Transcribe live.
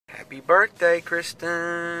Happy birthday,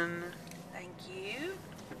 Kristen. Thank you.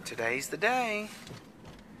 Today's the day.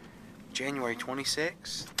 January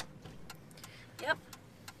 26th. Yep.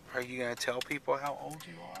 Are you going to tell people how old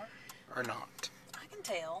you are or not? I can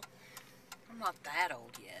tell. I'm not that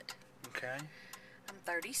old yet. Okay. I'm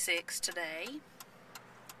 36 today.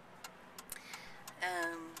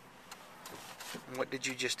 What did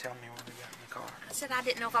you just tell me when we got in the car? I said I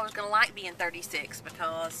didn't know if I was going to like being 36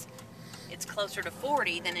 because it's closer to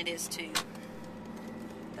 40 than it is to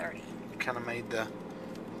 30. You kind of made the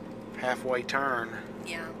halfway turn.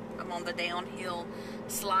 Yeah, I'm on the downhill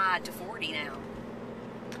slide to 40 now.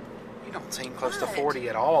 You don't seem close to What? 40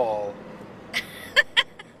 at all.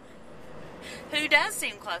 Who does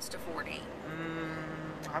seem close to 40?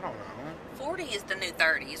 I don't know. 40 is the new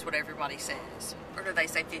 30 is what everybody says. Or do they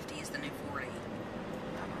say 50 is the new 40?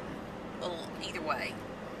 Well, either way.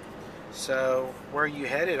 So, where are you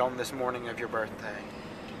headed on this morning of your birthday?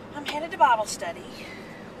 I'm headed to Bible study,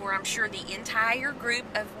 where I'm sure the entire group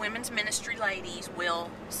of women's ministry ladies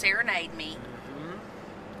will serenade me.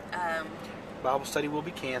 Bible study will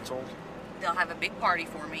be canceled. They'll have a big party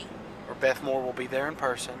for me. Or Beth Moore will be there in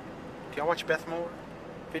person. Do y'all watch Beth Moore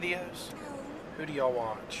videos? No. Who do y'all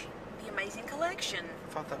watch? The Amazing Collection.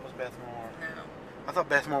 I thought that was Beth Moore. No. I thought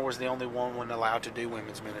Beth Moore was the only one allowed to do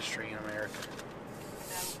women's ministry in America.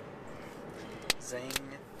 No. Zing.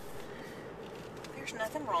 There's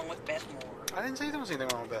nothing wrong with Beth Moore. I didn't say there was anything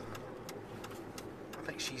wrong with Beth Moore. I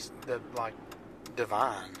think she's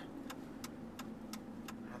divine.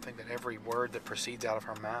 I think that every word that proceeds out of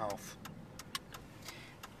her mouth.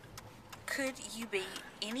 Could you be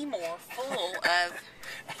any more full of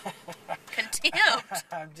contempt?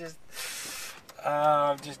 I'm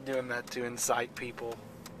just doing that to incite people.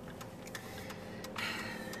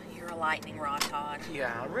 You're a lightning rod, Todd.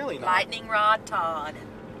 Yeah, really not. Lightning rod, Todd.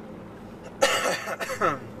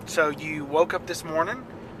 So you woke up this morning,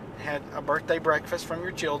 had a birthday breakfast from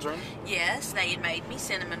your children. Yes, they had made me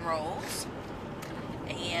cinnamon rolls.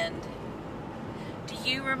 And do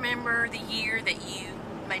you remember the year that you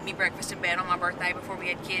made me breakfast in bed on my birthday before we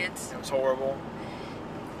had kids? It was horrible.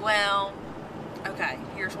 Well, okay,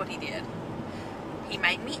 here's what he did. He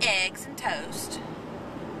made me eggs and toast.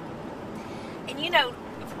 And you know,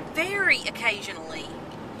 very occasionally,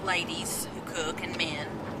 ladies who cook and men,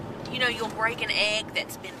 you know, you'll break an egg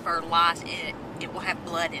that's been fertilized and it will have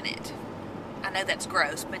blood in it. I know that's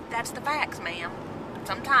gross, but that's the facts, ma'am.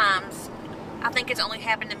 Sometimes, I think it's only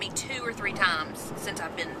happened to me 2 or 3 times since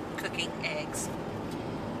I've been cooking eggs.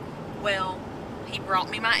 Well, he brought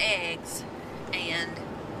me my eggs, and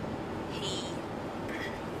he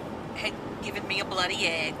had given me a bloody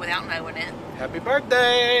egg without knowing it. Happy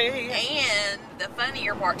birthday! And the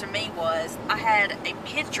funnier part to me was I had a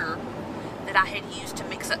pitcher that I had used to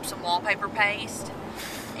mix up some wallpaper paste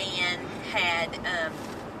and had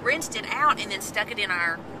rinsed it out and then stuck it in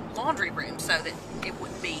our laundry room so that it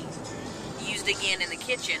wouldn't be used again in the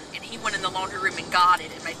kitchen. And he went in the laundry room and got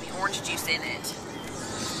it and made me orange juice in it.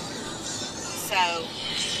 So, let me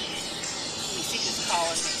see who's calling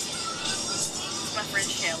me. It's my friend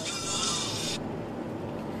Shelly.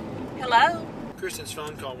 Hello? Kristen's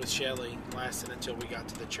phone call with Shelly lasted until we got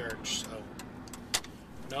to the church, so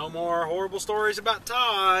no more horrible stories about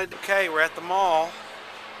Todd. Okay, we're at the mall.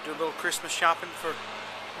 Do a little Christmas shopping for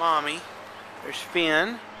Mommy. There's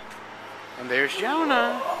Finn. And there's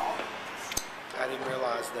Jonah. I didn't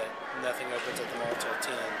realize that nothing opens at the mall till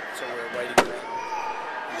 10, so we're waiting around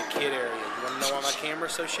in the kid area. You want to know why my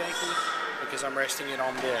camera's so shaky? Because I'm resting it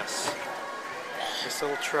on this. This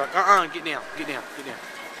little truck. Get down. Get down. Get down.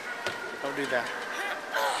 Don't do that.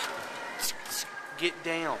 Get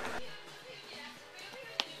down.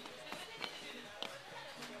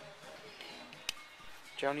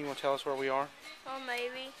 Jonah, you want to tell us where we are? Oh,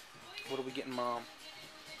 maybe. What are we getting, Mom?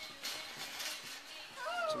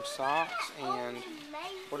 Some socks and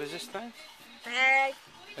what is this thing? Bag.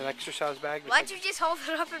 An exercise bag? Why'd you just hold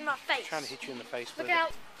it up in my face? I'm trying to hit you in the face with Look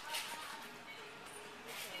out. it.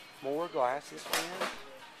 More glasses, Finn.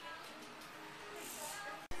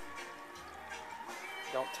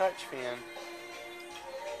 Don't touch, Finn.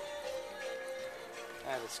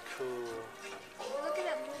 That is cool. Look at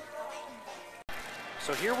that.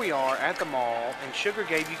 So here we are at the mall, and Sugar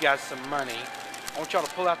gave you guys some money. I want y'all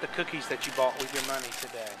to pull out the cookies that you bought with your money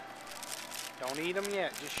today. Don't eat them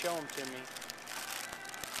yet, just show them to me.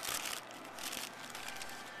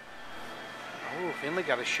 Oh, Finley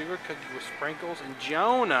got a sugar cookie with sprinkles. And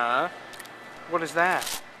Jonah, what is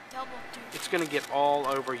that? Double duty. It's going to get all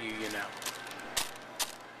over you, you know.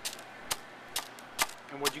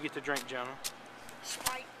 And what'd you get to drink, Jonah?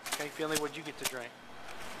 Sprite. Okay, Finley, what'd you get to drink?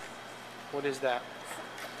 What is that?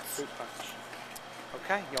 Fruit punch.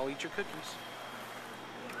 Okay, y'all eat your cookies.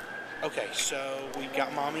 Okay, so we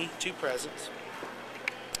got Mommy 2 presents.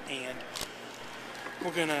 And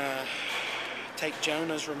we're gonna take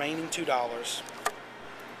Jonah's remaining $2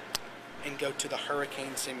 and go to the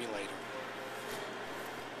hurricane simulator.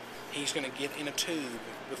 He's gonna get in a tube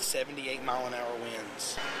with 78-mile-an-hour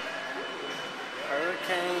winds.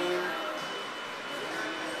 Hurricane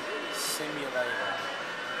simulator.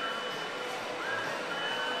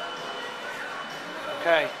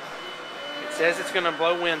 Okay. It says it's gonna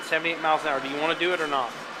blow wind 78 miles an hour. Do you want to do it or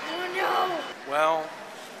not? Oh no! Well,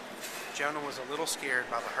 Jonah was a little scared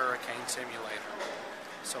by the hurricane simulator,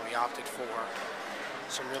 so he opted for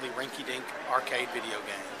some really rinky-dink arcade video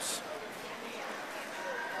games.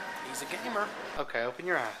 He's a gamer. Okay, open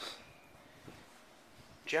your eyes.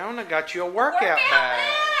 Jonah got you a workout bag.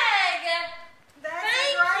 That's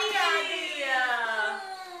a great idea.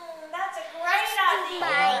 That's a great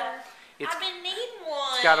idea. I've been needing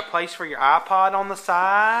one. It's got a place for your iPod on the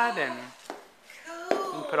side, and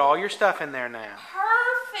you can put all your stuff in there now.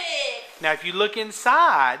 Perfect. Now, if you look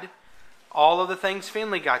inside, all of the things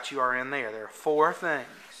Finley got you are in there. There are 4 things.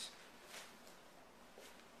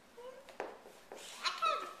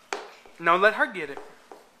 No, let her get it.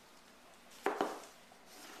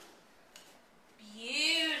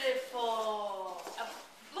 Beautiful.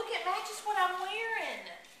 Look at matches what I'm wearing.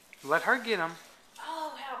 Let her get them.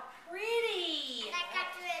 Oh, how pretty. I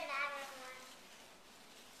got to another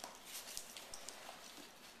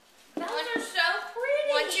one. Those are so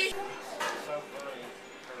pretty.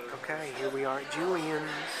 Okay, here we are at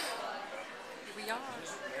Julian's. Here we are.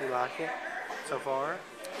 You like it so far?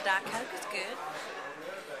 The Diet Coke is good.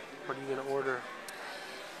 What are you going to order?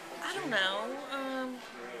 I don't know.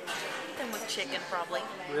 Anything with chicken, probably.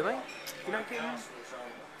 Really? You're not getting them?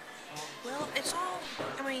 Well, it's all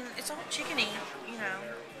chickeny,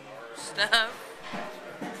 stuff.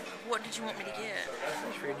 What did you want me to get? I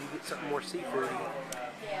was afraid you'd get something more seafoody.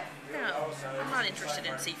 No, I'm not interested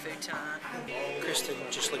in seafood tonight. Kristen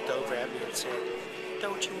just looked over at me and said,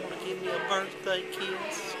 "Don't you want to give me a birthday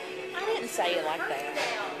kiss?" I didn't say it like that.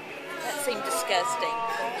 That seemed disgusting.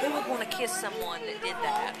 Who would want to kiss someone that did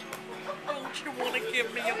that? Don't you want to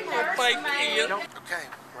give me a birthday kiss? Okay,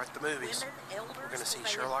 we're at the movies. We're going to see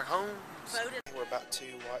Sherlock Holmes. We're about to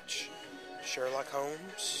watch Sherlock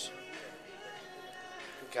Holmes.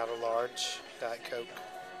 We got a large Diet Coke,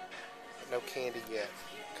 but no candy yet,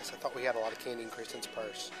 because I thought we had a lot of candy in Kristen's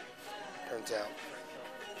purse. Turns out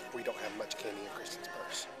we don't have much candy in Kristen's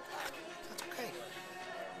purse. That's okay,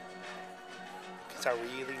 because I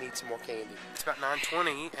really need some more candy. It's about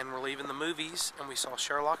 9:20 and we're leaving the movies, and we saw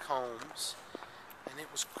Sherlock Holmes, and it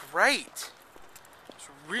was great. It was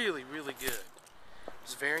really, really good. I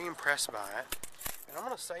was very impressed by it. And I'm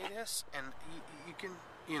going to say this, and you can,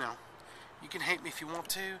 you can hate me if you want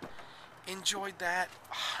to. Enjoyed that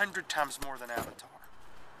 100 times more than Avatar.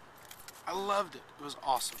 I loved it. It was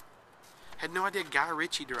awesome. Had no idea Guy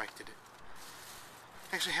Ritchie directed it.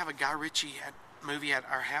 Actually have a Guy Ritchie movie at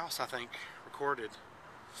our house, I think, recorded.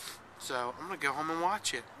 So I'm going to go home and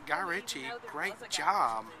watch it. Guy Ritchie, great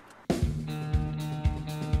job.